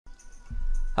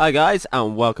Hi guys,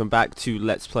 and welcome back to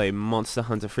Let's Play Monster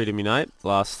Hunter Freedom Unite.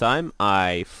 Last time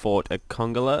I fought a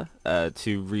Congola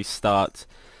to restart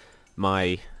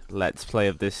my Let's Play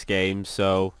of this game,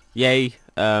 so yay,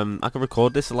 I can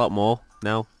record this a lot more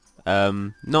now.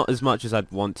 Not as much as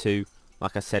I'd want to,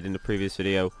 like I said in the previous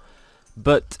video,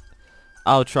 but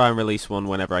I'll try and release one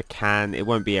whenever I can. It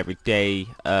won't be every day,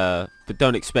 but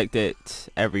don't expect it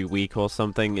every week or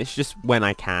something. It's just when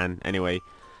I can, anyway.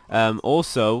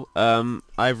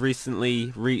 I've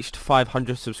recently reached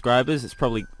 500 subscribers. It's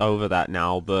probably over that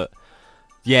now, but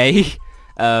yay.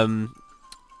 Wow.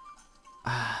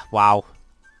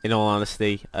 In all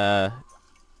honesty, I've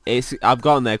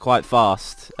gotten there quite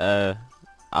fast. I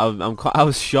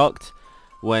was shocked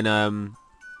when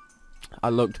I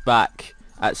looked back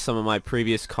at some of my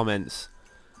previous comments,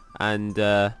 and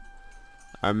I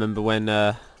remember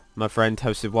when my friend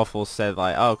Toasted Waffles said,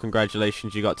 like, oh,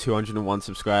 congratulations, you got 201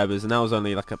 subscribers, and that was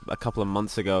only like a couple of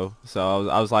months ago. So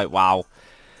I was like, wow,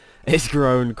 it's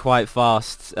grown quite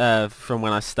fast from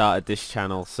when I started this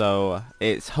channel. So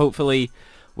it's hopefully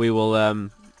we will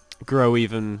grow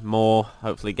even more,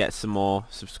 hopefully get some more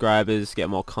subscribers, get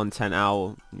more content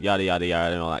out, yada yada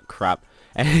yada and all that crap.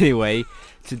 Anyway,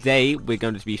 today we're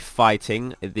going to be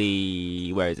fighting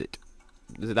the, where is it?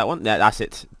 Is it that one? Yeah, that's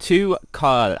it. Two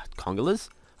Congolas?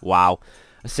 Wow.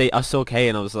 I saw K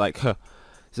and I was like, huh.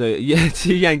 So yeah,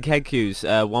 two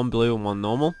Yankekus, one blue and one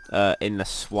normal, in the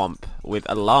swamp with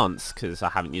a lance, because I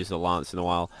haven't used a lance in a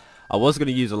while. I was going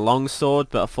to use a long sword,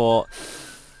 but I thought,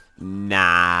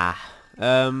 nah.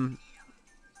 Do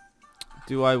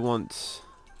I want...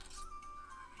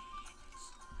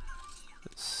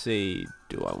 Let's see,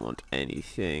 do I want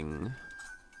anything?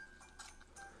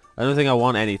 I don't think I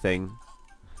want anything.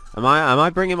 Am I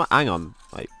bringing my... Hang on,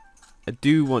 like, I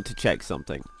do want to check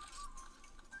something.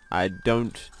 I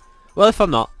don't... Well, if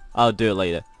I'm not, I'll do it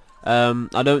later.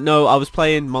 I don't know, I was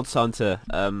playing Monster Hunter,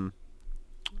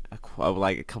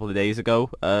 like a couple of days ago,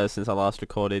 since I last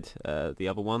recorded, the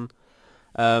other one.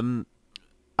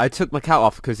 I took my cat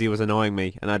off because he was annoying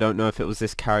me, and I don't know if it was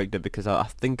this character because I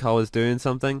think I was doing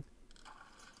something.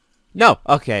 No!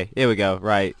 Okay, here we go,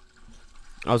 right.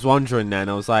 I was wondering then,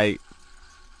 I was like...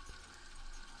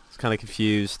 I was kind of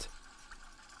confused.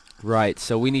 Right,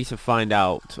 so we need to find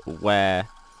out where...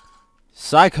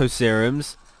 Psycho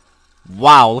Serums?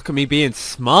 Wow, look at me being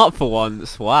smart for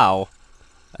once, wow.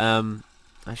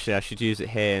 Actually I should use it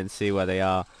here and see where they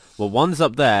are. Well, one's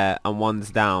up there and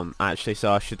one's down, actually,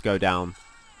 so I should go down.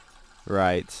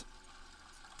 Right.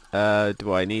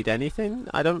 Do I need anything?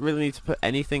 I don't really need to put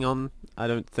anything on, I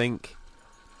don't think.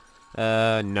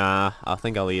 Nah, I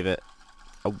think I'll leave it.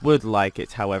 I would like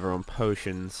it, however, on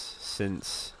potions,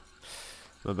 since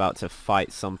I'm about to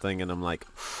fight something and I'm like,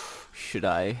 should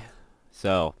I?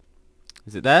 So,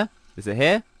 is it there? Is it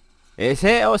here? It's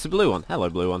here! Oh, it's a blue one. Hello,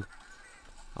 blue one.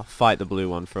 I'll fight the blue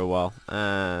one for a while.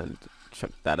 And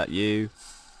chuck that at you.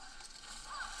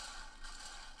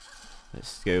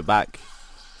 Let's go back.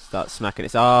 Start smacking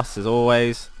its ass, as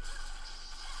always.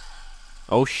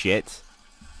 Oh, shit.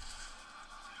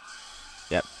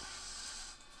 Yep.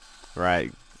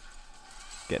 Right.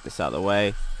 Get this out of the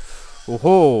way.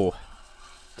 Woohoo!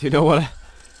 Do you know what?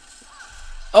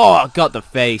 Oh, I got the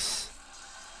face.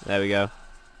 There we go.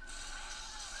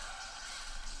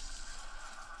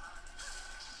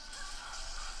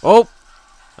 Oh!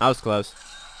 That was close.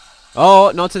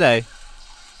 Oh, not today.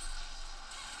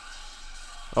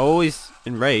 Oh, he's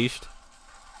enraged.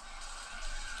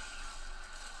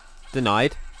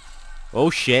 Denied. Oh,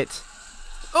 shit.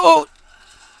 Oh!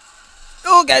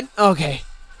 Oh, again! Okay.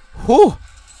 Whew!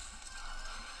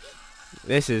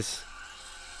 This is...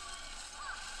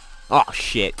 Oh,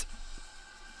 shit.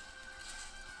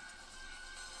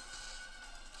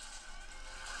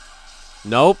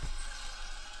 Nope.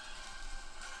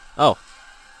 Oh.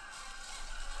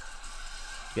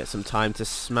 Get some time to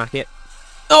smack it.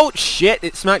 Oh, shit!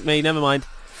 It smacked me. Never mind.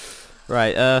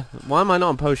 Right, why am I not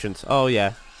on potions? Oh,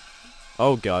 yeah.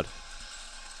 Oh, God.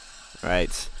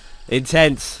 Right.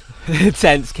 Intense.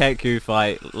 Intense Kenku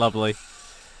fight. Lovely.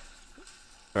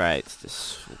 Right,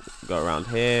 just go around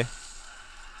here.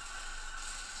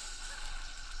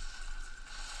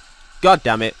 God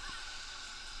damn it.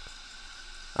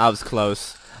 That was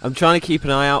close. I'm trying to keep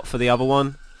an eye out for the other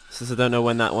one, since I don't know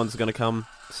when that one's going to come.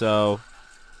 So,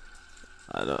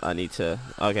 I need to...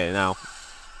 Okay, now.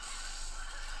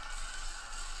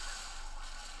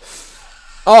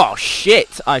 Oh,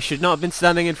 shit! I should not have been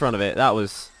standing in front of it. That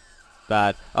was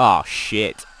bad. Oh,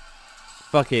 shit.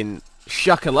 Fucking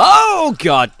shuckle. Oh,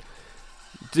 God!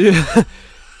 Dude.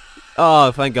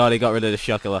 Oh, thank God he got rid of the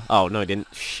shuckler. Oh, no he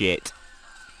didn't. Shit.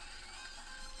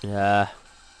 Yeah.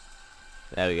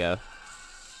 There we go.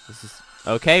 This is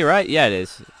okay, right? Yeah, it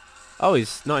is. Oh,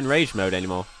 he's not in rage mode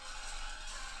anymore.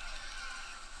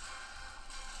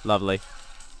 Lovely.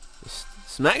 Just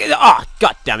smack it. Oh,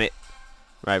 god damn it.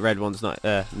 Right, red one's not,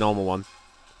 normal one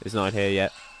is not here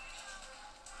yet.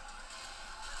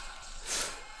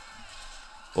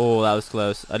 Oh, that was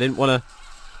close. I didn't want to...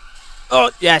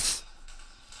 Oh, yes!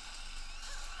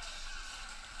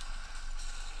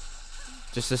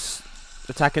 Just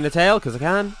attacking the tail, because I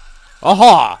can.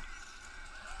 Aha!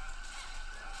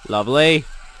 Lovely.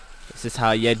 This is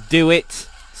how you do it.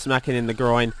 Smacking in the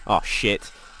groin. Oh,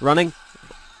 shit. Running?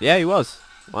 Yeah, he was.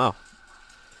 Wow.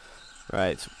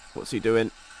 Right, what's he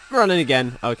doing? Running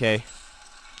again. Okay.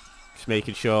 Just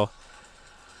making sure.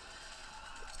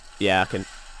 Yeah, I can...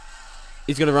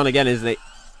 He's going to run again, isn't he?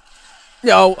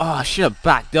 No! Oh, I should have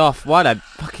backed off. Why'd I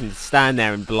fucking stand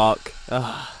there and block?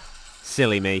 Oh,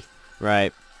 silly me.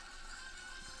 Right.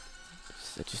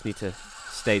 I just need to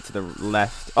stay to the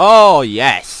left. Oh,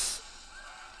 yes!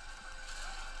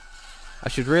 I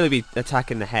should really be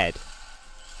attacking the head.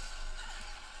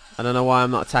 I don't know why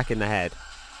I'm not attacking the head.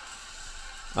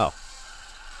 Oh.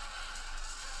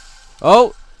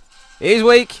 Oh! He's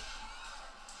weak!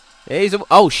 He's...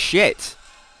 Oh, shit!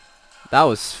 That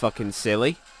was fucking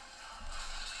silly.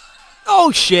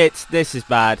 Oh, shit! This is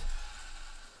bad.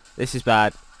 This is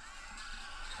bad.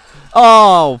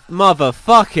 Oh,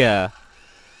 motherfucker!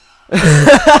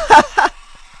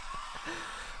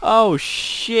 Oh,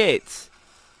 shit!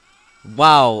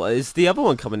 Wow, is the other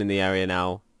one coming in the area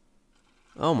now?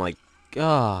 Oh my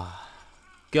god.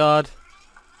 God.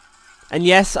 And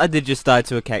yes, I did just die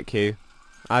to a Ketku.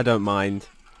 I don't mind.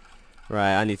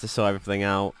 Right, I need to sort everything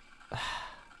out.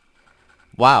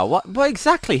 Wow, what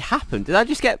exactly happened? Did I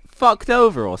just get fucked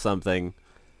over or something?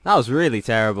 That was really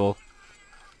terrible.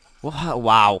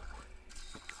 Wow.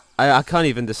 I can't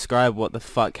even describe what the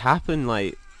fuck happened,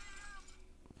 like...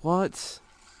 What?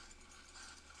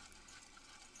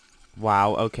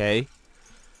 Wow, okay.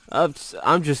 I'm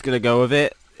just gonna go with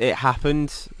it. It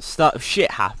happened.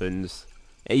 Shit happens.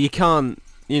 You can't,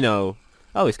 you know...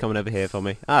 Oh, he's coming over here for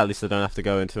me. At least I don't have to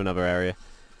go into another area.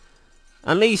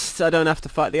 At least I don't have to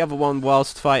fight the other one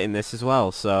whilst fighting this as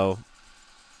well, so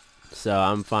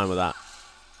I'm fine with that.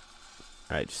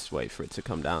 Alright, just wait for it to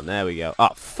come down. There we go. Oh,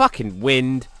 fucking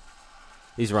wind!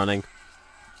 He's running.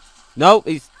 No,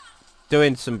 he's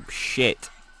doing some shit.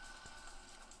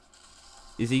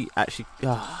 Is he actually...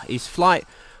 Oh, he's flying...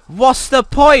 What's the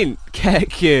point,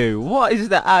 Ketku? What is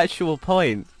the actual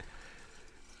point?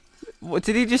 What,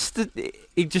 did he just...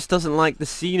 He just doesn't like the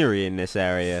scenery in this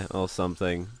area or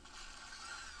something.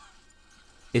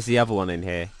 Is the other one in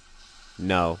here?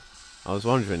 No. I was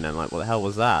wondering then, like, what the hell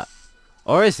was that?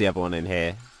 Or is the other one in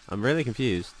here? I'm really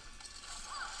confused.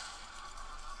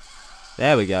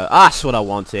 There we go. That's what I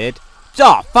wanted.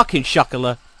 Oh, fucking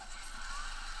shuckler.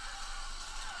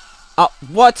 Oh,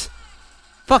 what?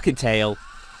 Fucking tail.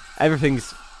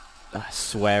 Everything's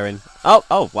swearing.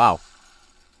 Oh, wow.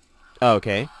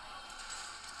 Okay.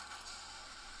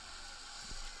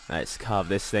 Let's carve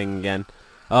this thing again.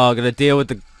 Oh, I'm gonna deal with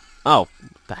the... Oh,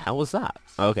 what the hell was that?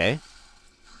 Okay.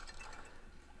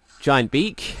 Giant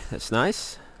beak. That's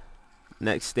nice.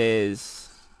 Next is...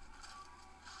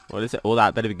 What is it? Oh,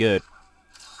 that better be good.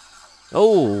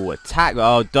 Oh, attack.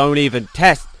 Oh, don't even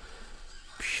test.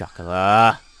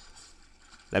 Shakala.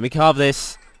 Let me carve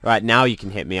this. Right, now you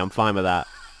can hit me. I'm fine with that.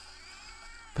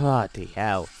 Bloody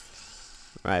hell.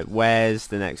 Right, where's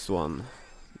the next one?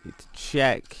 Need to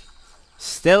check.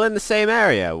 Still in the same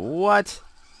area. What?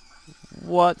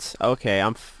 What? Okay,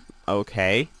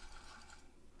 okay.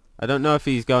 I don't know if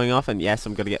he's going off, and yes,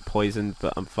 I'm going to get poisoned,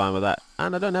 but I'm fine with that.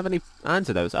 And I don't have any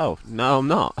antidotes. Oh, no, I'm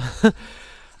not.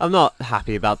 I'm not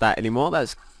happy about that anymore.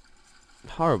 That's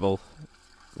horrible.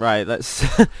 Right, let's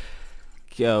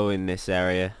go in this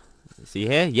area. Is he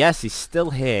here? Yes, he's still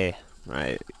here.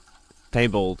 Right.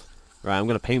 Paintballed. Right, I'm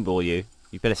going to paintball you.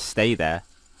 You better stay there.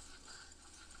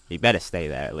 You better stay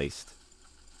there, at least.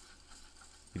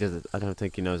 He doesn't... I don't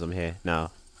think he knows I'm here. No.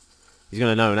 He's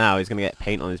going to know now. He's going to get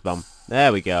paint on his bum.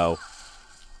 There we go.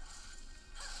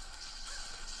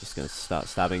 Just going to start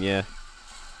stabbing you.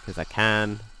 Because I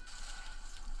can.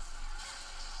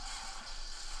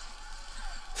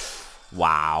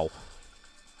 Wow.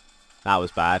 That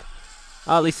was bad.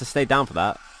 Oh, at least I stayed down for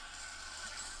that.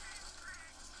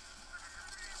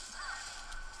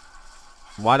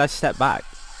 Why'd I step back?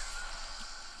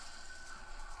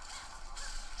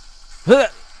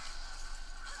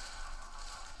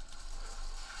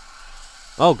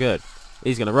 Oh, good.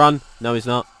 He's gonna run. No, he's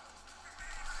not.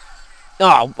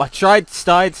 Oh, I tried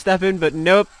sidestepping, but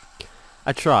nope.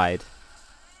 I tried.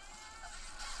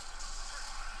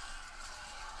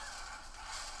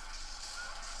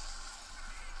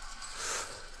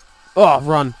 Oh,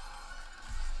 run.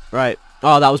 Right.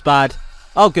 Oh, that was bad.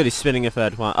 Oh, good, he's spinning a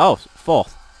third one. Oh,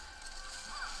 fourth.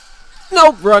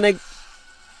 Nope, running.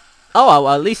 Oh,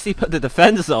 well, at least he put the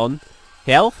defense on.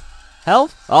 Health?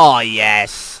 Health? Oh,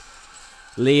 yes.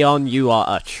 Leon, you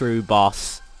are a true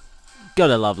boss.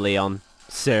 Gotta love Leon.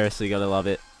 Seriously, gotta love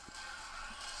it.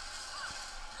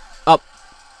 Up.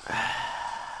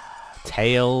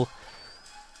 Tail.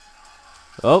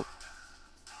 Oh.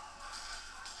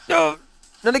 No.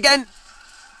 Not again.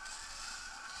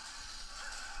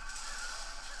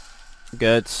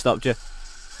 Good. Stopped you.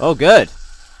 Oh, good.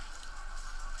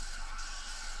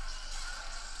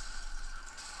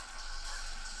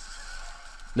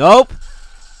 Nope.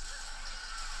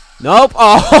 Nope.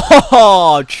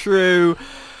 Oh, true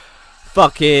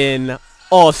fucking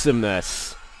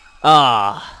awesomeness.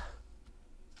 Ah.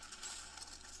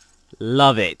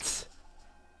 Love it.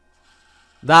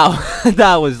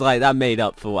 That was like, that made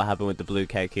up for what happened with the blue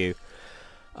KQ.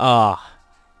 Ah.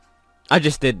 I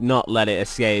just did not let it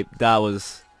escape. That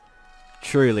was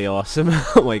truly awesome.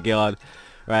 Oh my god.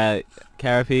 Right,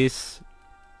 carapace.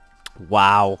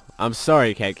 Wow. I'm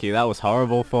sorry, KQ. That was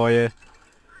horrible for you.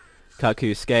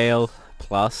 KQ scale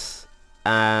plus,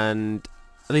 and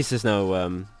at least there's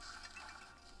no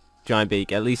giant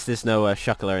beak. At least there's no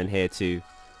shuckler in here to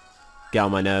get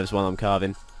on my nerves while I'm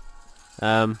carving.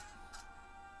 Oh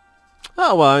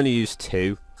well, I only used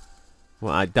 2.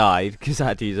 Well, I died because I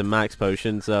had to use a max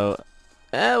potion. So,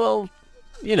 well,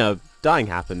 you know, dying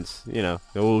happens. You know,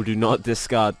 oh, do not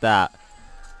discard that.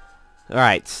 All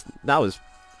right, that was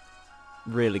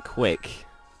really quick.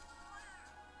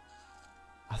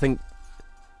 I think.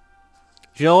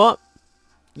 Do you know what?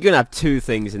 You're gonna have 2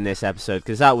 things in this episode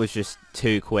because that was just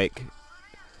too quick.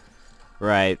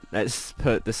 Right, let's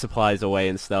put the supplies away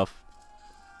and stuff.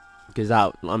 Because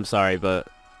that, I'm sorry, but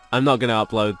I'm not gonna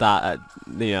upload that at,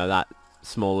 you know, that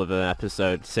small of an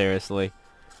episode. Seriously.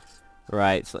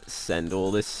 Right, so let's send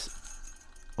all this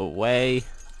away.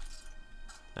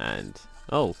 And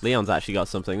oh, Leon's actually got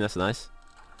something. That's nice.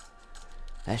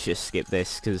 Let's just skip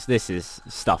this because this is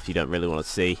stuff you don't really want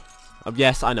to see.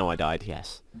 Yes, I know I died,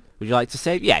 yes. Would you like to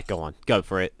save? Yeah, go on. Go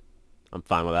for it. I'm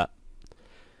fine with that.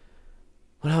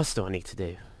 What else do I need to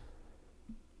do?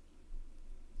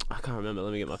 I can't remember.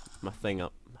 Let me get my thing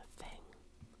up.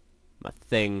 My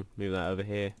thing. Move that over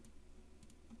here.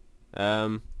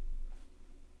 What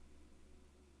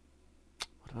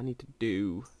do I need to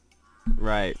do?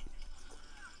 Right.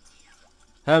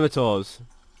 Hermitors.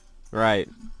 Right.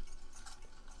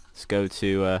 Let's go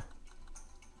to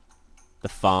the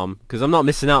farm, because I'm not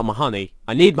missing out on my honey.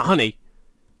 I need my honey.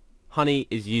 Honey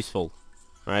is useful,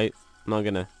 right? I'm not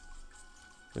gonna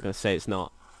say it's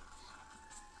not.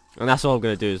 And that's all I'm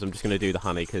gonna do, is I'm just gonna do the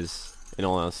honey, because in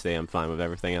all honesty, I'm fine with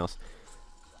everything else.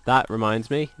 That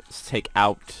reminds me, let's take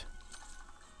out.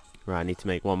 Right, I need to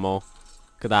make one more.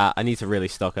 Look at that. I need to really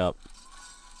stock up.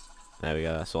 There we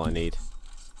go. That's all I need.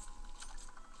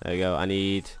 There we go. I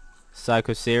need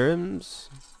psycho serums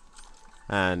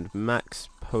and max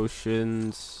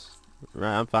potions.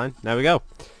 Right, I'm fine. There we go.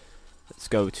 Let's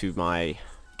go to my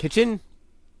kitchen.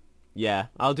 Yeah,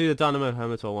 I'll do the Dynamo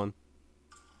Hermitor one.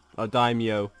 Or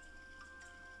Daimyo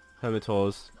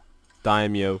Hermitors.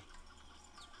 Daimyo.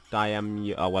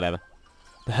 Oh, whatever.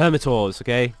 The Hermitors,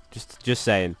 okay? Just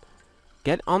saying.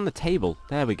 Get on the table.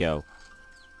 There we go.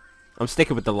 I'm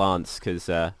sticking with the lance because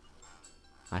I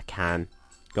can.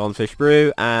 Golden Fish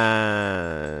Brew,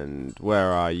 and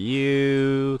where are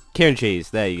you? Kieran Cheese,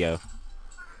 there you go.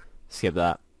 Skip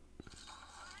that.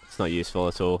 It's not useful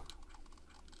at all.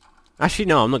 Actually,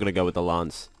 no, I'm not going to go with the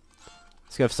lance.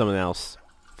 Let's go for something else.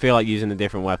 Feel like using a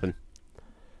different weapon.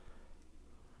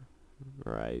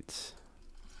 Right.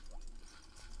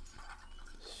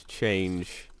 Let's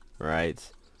change. Right.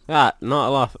 Ah, not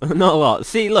a lot. Not a lot.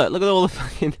 See, look at all the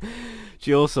fucking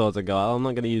dual swords I got. I'm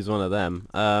not going to use one of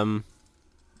them.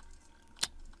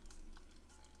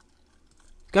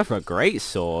 Go for a great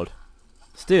sword.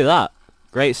 Let's do that.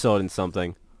 Great sword in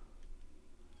something.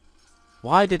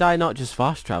 Why did I not just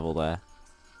fast travel there?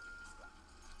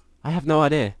 I have no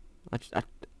idea.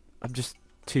 I'm just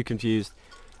too confused.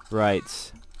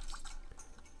 Right.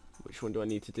 Which one do I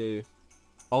need to do?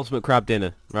 Ultimate crab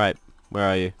dinner. Right. Where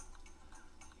are you?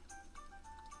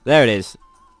 There it is.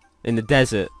 In the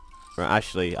desert. Right,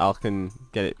 actually, I can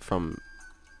get it from...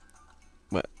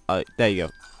 Where, there you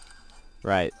go.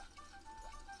 Right.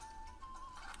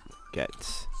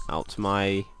 Get out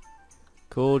my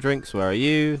cool drinks. Where are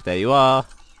you? There you are.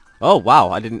 Oh,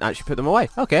 wow. I didn't actually put them away.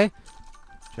 Okay.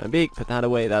 Giant beak. Put that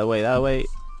away, that away, that away.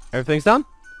 Everything's done?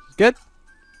 Good?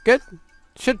 Good?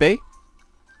 Should be.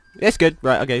 It's good.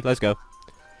 Right, okay, let's go.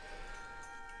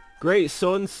 Great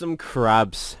sword and some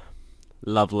crabs.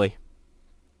 Lovely.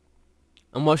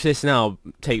 And watch this now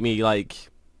take me like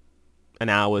an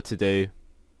hour to do.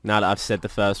 Now that I've said the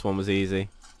first one was easy.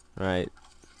 Right.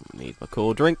 Need my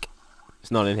cool drink.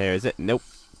 It's not in here, is it? Nope.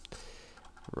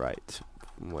 Right.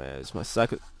 Where's my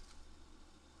second?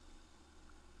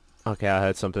 Okay, I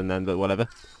heard something then, but whatever.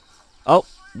 Oh,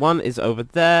 one is over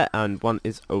there and one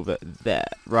is over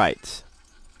there. Right.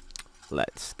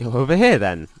 Let's go over here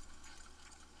then.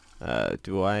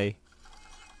 Do I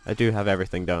do have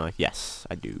everything, don't I? Yes,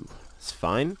 I do. It's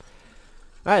fine.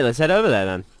 Alright, let's head over there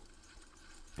then.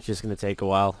 It's just going to take a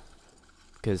while.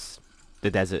 Because the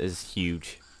desert is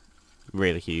huge.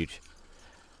 Really huge.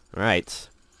 Right.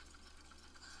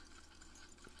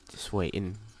 Just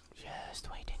waiting.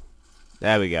 Just waiting.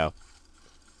 There we go.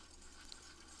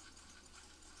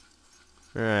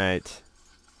 Right.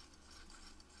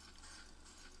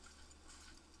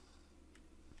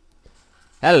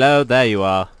 Hello, there you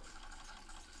are.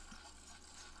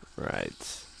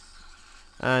 Right.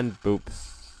 And boop.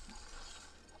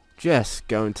 Just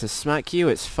going to smack you,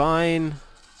 it's fine.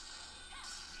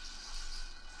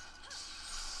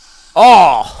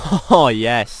 Oh! Oh,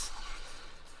 yes.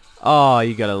 Oh,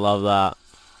 you gotta love that.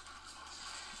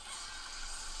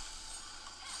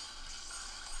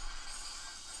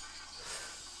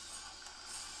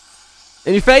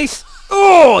 In your face?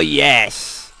 Oh,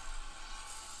 yes!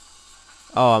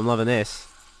 Oh, I'm loving this.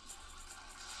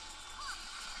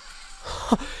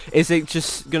 Is it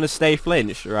just gonna stay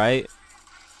flinched, right?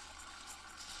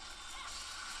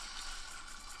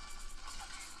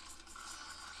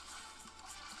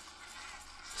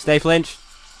 Stay flinched?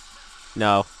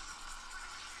 No.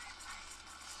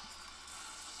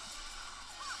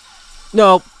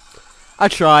 No. I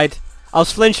tried. I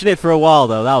was flinching it for a while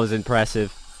though, that was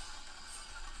impressive.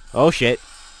 Oh shit.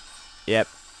 Yep.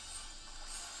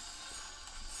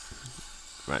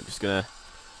 Right, I'm just gonna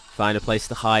find a place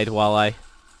to hide while I...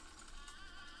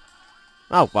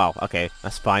 Oh, wow, okay,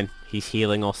 that's fine. He's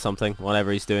healing or something,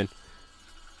 whatever he's doing.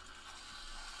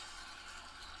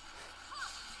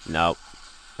 Nope.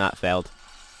 That failed.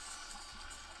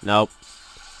 Nope.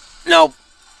 Nope!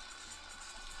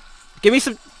 Give me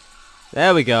some...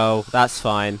 There we go, that's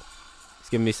fine. It's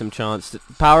giving me some chance to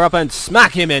power up and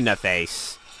smack him in the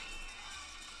face.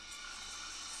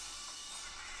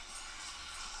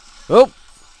 Oh!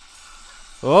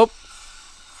 Oh!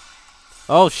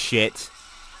 Oh, shit.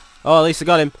 Oh, at least I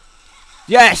got him.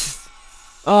 Yes!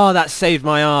 Oh, that saved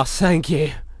my ass. Thank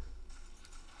you.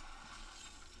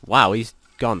 Wow, he's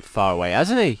gone far away,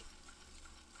 hasn't he?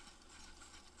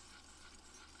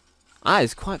 That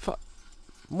is quite far.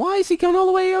 Why is he going all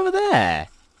the way over there?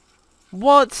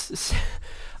 What?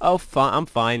 Oh, fine. I'm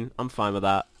fine. I'm fine with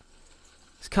that.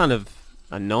 It's kind of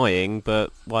annoying,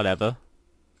 but whatever.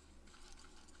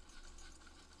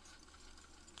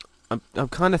 I'm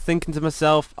kind of thinking to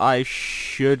myself, I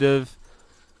should have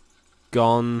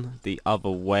gone the other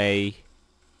way.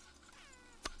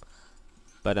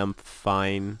 But I'm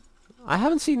fine. I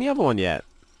haven't seen the other one yet.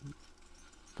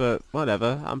 But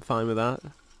whatever, I'm fine with that.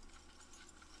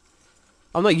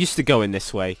 I'm not used to going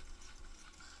this way.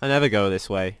 I never go this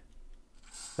way.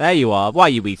 There you are. Why are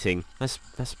you eating? That's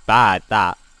bad,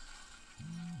 that.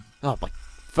 Oh, my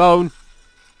phone.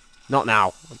 Not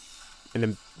now. I'm in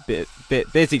a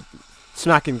bit busy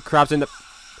smacking crabs in the...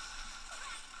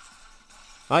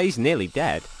 Oh, he's nearly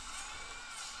dead.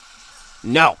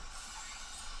 No.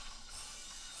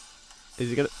 Is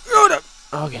he gonna... Oh,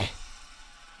 no. Okay.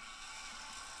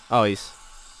 Oh, he's...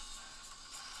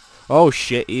 Oh,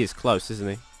 shit. He is close, isn't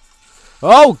he?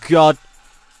 Oh, God.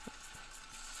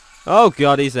 Oh,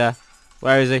 God, he's there.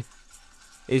 Where is he?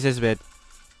 He's disappeared.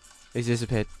 He's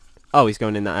disappeared. Oh, he's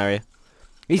going in that area.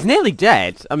 He's nearly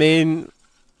dead. I mean...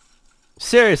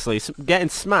 Seriously, getting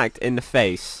smacked in the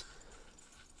face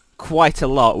quite a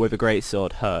lot with a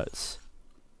greatsword hurts.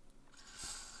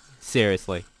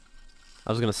 Seriously.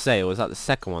 I was going to say, was that the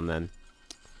second one then?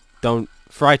 Don't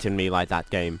frighten me like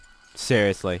that, game.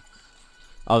 Seriously.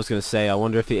 I was going to say, I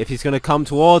wonder if he's going to come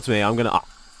towards me. I'm going to... Oh,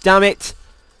 damn it!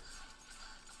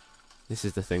 This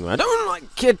is the thing where I don't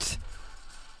like it!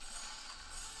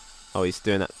 Oh, he's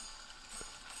doing that.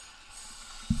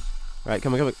 Right,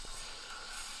 come on, come on.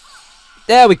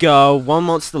 There we go. One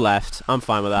monster left. I'm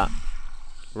fine with that.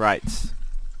 Right.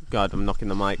 God, I'm knocking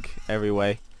the mic every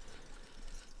way.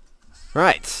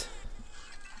 Right.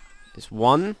 There's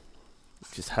one,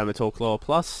 which is Hermitor Claw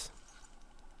Plus.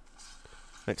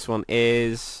 Next one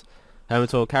is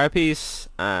Hermitor Carapace.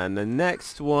 And the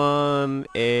next one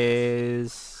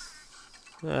is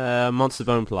Monster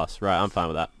Bone Plus. Right, I'm fine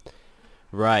with that.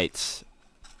 Right.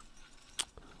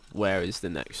 Where is the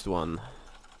next one?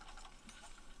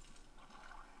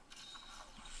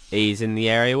 He's in the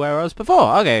area where I was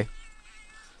before. Okay.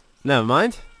 Never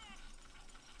mind.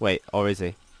 Wait, or is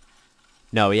he?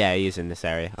 No, yeah, he is in this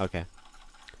area. Okay.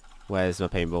 Where's my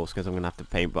paintballs? Because I'm going to have to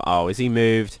paintball. Oh, is he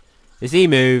moved? Is he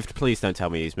moved? Please don't tell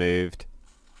me he's moved.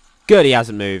 Good, he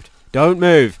hasn't moved. Don't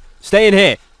move. Stay in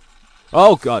here.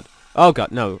 Oh, God. Oh,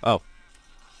 God. No. Oh.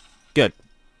 Good.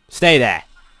 Stay there.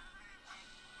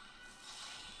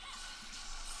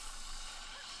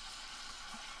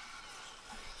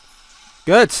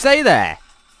 Good. Stay there.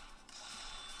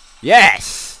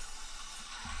 Yes.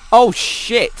 Oh,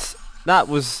 shit. That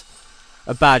was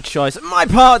a bad choice on my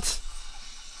part.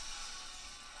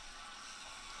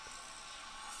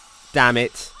 Damn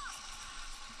it.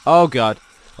 Oh, God.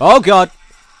 Oh, God.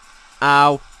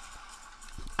 Ow.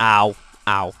 Ow.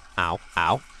 Ow. Ow.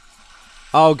 Ow.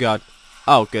 Oh, God.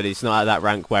 Oh, good. He's not at that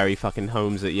rank where he fucking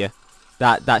homes at you.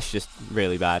 That's just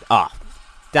really bad. Ah. Oh,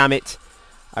 damn it.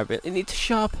 I really need to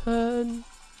sharpen.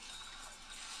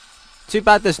 Too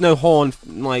bad there's no horn,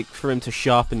 like, for him to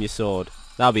sharpen your sword.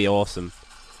 That'd be awesome.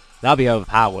 That'd be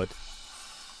overpowered.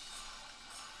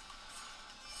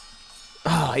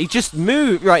 Oh, he just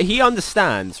moved. Right, he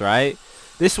understands, right?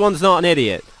 This one's not an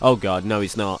idiot. Oh, God, no,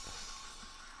 he's not.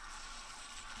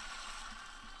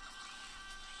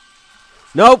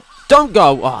 Nope, don't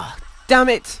go. Oh, damn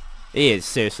it. He is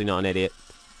seriously not an idiot.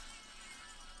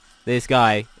 This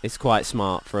guy is quite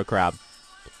smart for a crab.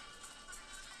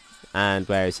 And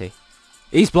where is he?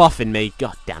 He's bluffing me.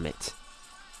 God damn it.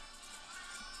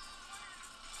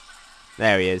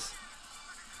 There he is.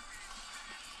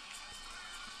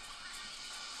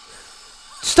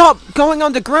 Stop going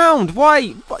underground.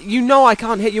 Why? You know I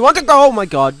can't hit you underground. Oh my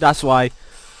God, that's why.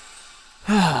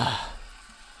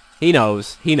 He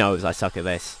knows. He knows I suck at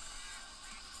this.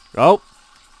 Oh.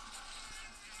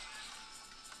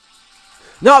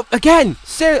 No, again.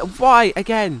 Why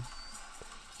again?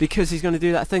 Because he's going to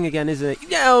do that thing again, isn't it?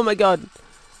 Yeah, oh my God.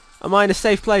 Am I in a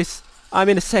safe place? I'm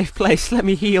in a safe place. Let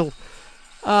me heal.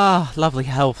 Ah, lovely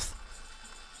health.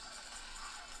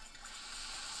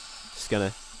 Just going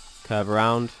to curve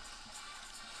around.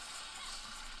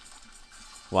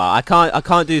 Wow, I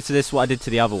can't do to this what I did to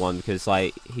the other one because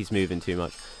like he's moving too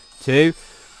much. 2.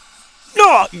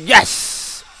 No,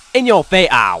 yes! In your face.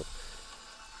 Ow.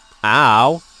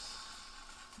 Ow.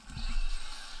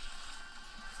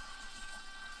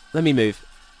 Let me move.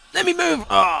 Let me move.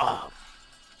 Oh.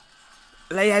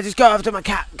 Yeah, just go after my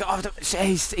cat. Go after.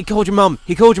 He called your mum.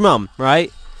 He called your mum,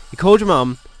 right? He called your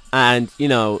mum, and you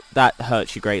know that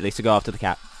hurts you greatly. So go after the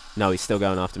cat. No, he's still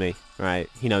going after me. Right?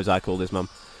 He knows I called his mum.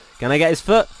 Can I get his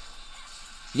foot?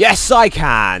 Yes, I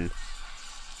can.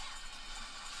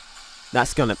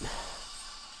 That's gonna.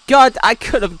 God, I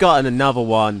could have gotten another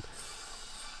one.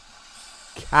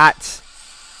 Cat.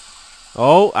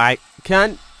 Oh, I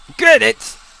can get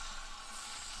it.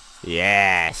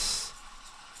 Yes.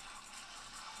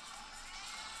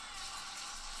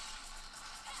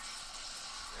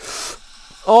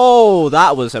 Oh,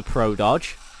 that was a pro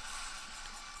dodge.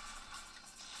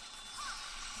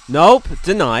 Nope,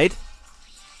 denied.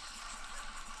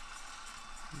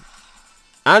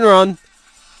 And run.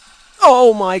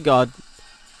 Oh my God.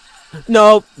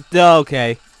 Nope.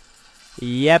 Okay.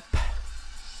 Yep.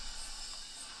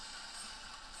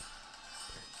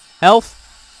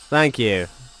 Health. Thank you.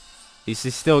 Is he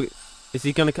still? Is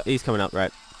he gonna? He's coming up,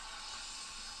 right?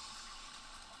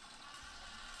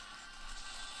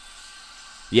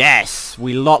 Yes,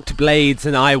 we locked blades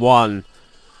and I won.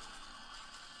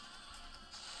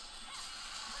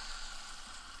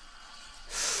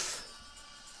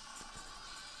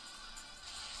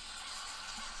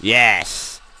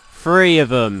 Yes, 3 of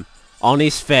them on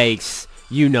his face.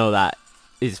 You know that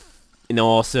is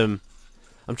awesome.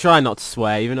 I'm trying not to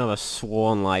swear, even though I've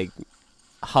sworn like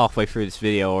halfway through this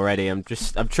video already. I'm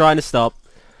trying to stop.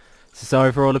 So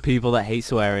sorry for all the people that hate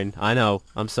swearing. I know,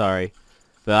 I'm sorry.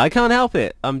 But I can't help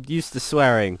it. I'm used to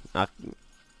swearing.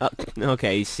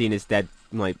 Okay, he's seen his dead,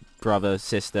 like, brother,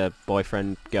 sister,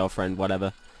 boyfriend, girlfriend,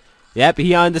 whatever. Yep,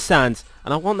 he understands.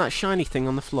 And I want that shiny thing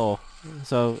on the floor.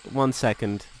 So, 1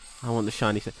 second. I want the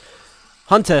shiny thing.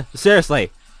 Hunter,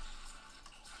 seriously.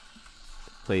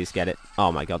 Please get it.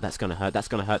 Oh my God, that's gonna hurt. That's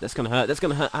gonna hurt. That's gonna hurt. That's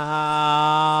gonna hurt.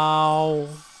 Ow.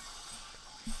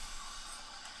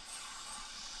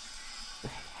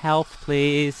 Health,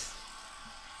 please.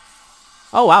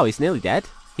 Oh wow, he's nearly dead.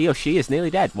 He or she is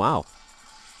nearly dead. Wow.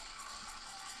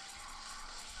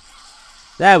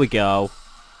 There we go.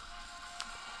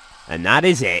 And that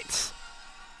is it.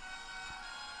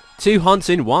 2 hunts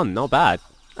in 1. Not bad.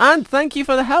 And thank you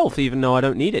for the health, even though I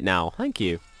don't need it now. Thank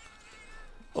you.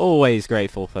 Always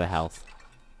grateful for the health.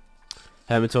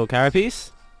 Hermitol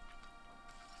carapace.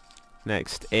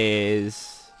 Next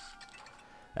is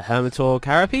a Hermitaur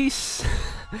Carapace.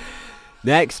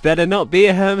 Next better not be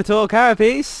a Hermitaur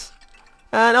Carapace.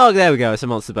 And oh, there we go. It's a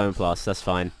Monster Bone Plus. That's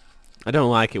fine. I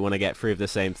don't like it when I get 3 of the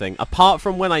same thing. Apart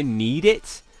from when I need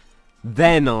it,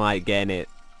 then I like getting it.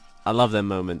 I love them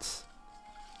moments.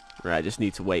 Right, I just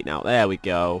need to wait now. There we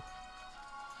go.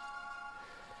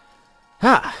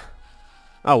 Ha!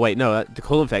 Oh wait, no, the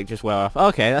cool effect just wore off.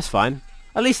 Okay, that's fine.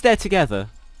 At least they're together.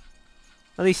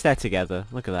 At least they're together.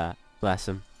 Look at that. Bless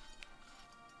them.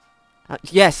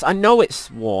 Yes, I know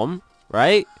it's warm,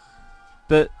 right?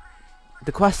 But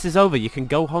the quest is over. You can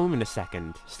go home in a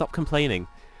second. Stop complaining.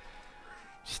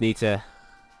 Just need to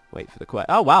wait for the quest.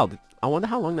 Oh wow, I wonder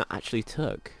how long that actually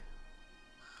took.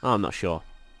 Oh, I'm not sure.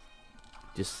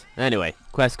 Just anyway,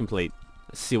 quest complete.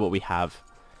 Let's see what we have.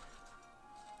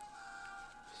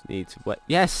 Just need to wait.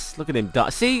 Yes, look at him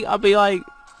dance. See, I'll be like,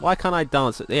 why can't I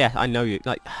dance? Yeah, I know you.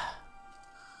 Like,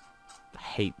 I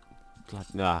hate.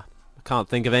 Like, nah, I can't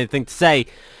think of anything to say.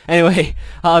 Anyway,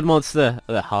 hard monster.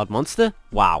 Hard monster.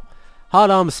 Wow.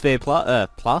 Hard armor sphere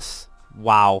plus.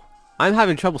 Wow. I'm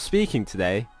having trouble speaking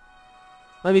today.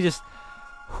 Let me just.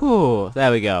 Whew.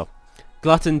 There we go.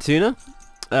 Glutton Tuna.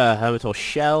 Hermitaur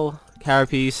Shell,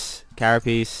 Carapace,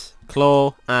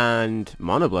 Claw, and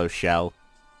Monoblow Shell.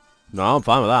 No, I'm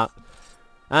fine with that.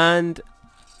 And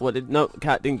what did no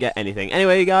cat didn't get anything.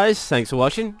 Anyway, guys, thanks for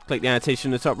watching. Click the annotation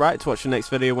in the top right to watch the next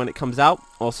video when it comes out.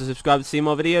 Also subscribe to see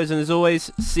more videos, and as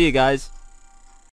always, see you guys.